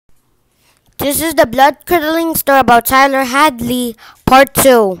This is the blood-curdling story about Tyler Hadley, Part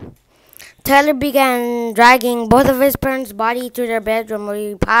 2. Tyler began dragging both of his parents' bodies to their bedroom where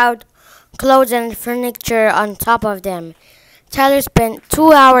he piled clothes and furniture on top of them. Tyler spent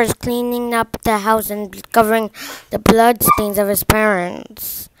 2 hours cleaning up the house and covering the bloodstains of his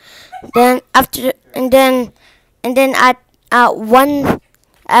parents. Then at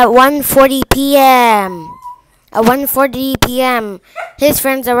 1:40 p.m. At 1:40 p.m., his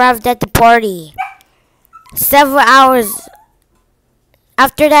friends arrived at the party. Several hours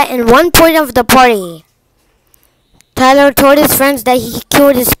after that, in one point of the party, Tyler told his friends that he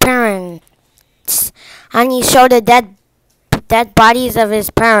killed his parents, and he showed the dead bodies of his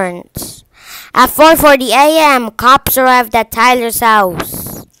parents. At 4:40 a.m., cops arrived at Tyler's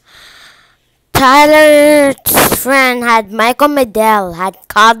house. Tyler's friend Michael Medell had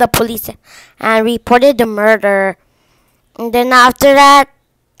called the police and reported the murder. And then after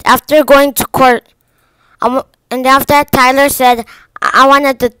going to court, Tyler said, "I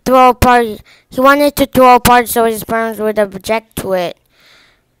wanted to throw a party." He wanted to throw a party so his parents would object to it.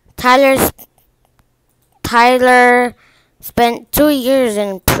 Tyler spent 2 years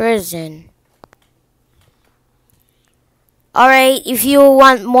in prison. Alright, if you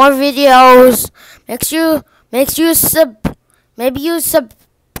want more videos, if you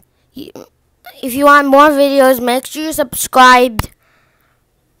want more videos, make sure you subscribe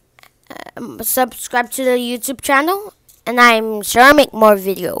to the YouTube channel, and I'm sure I'll make more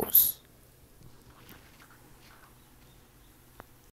videos.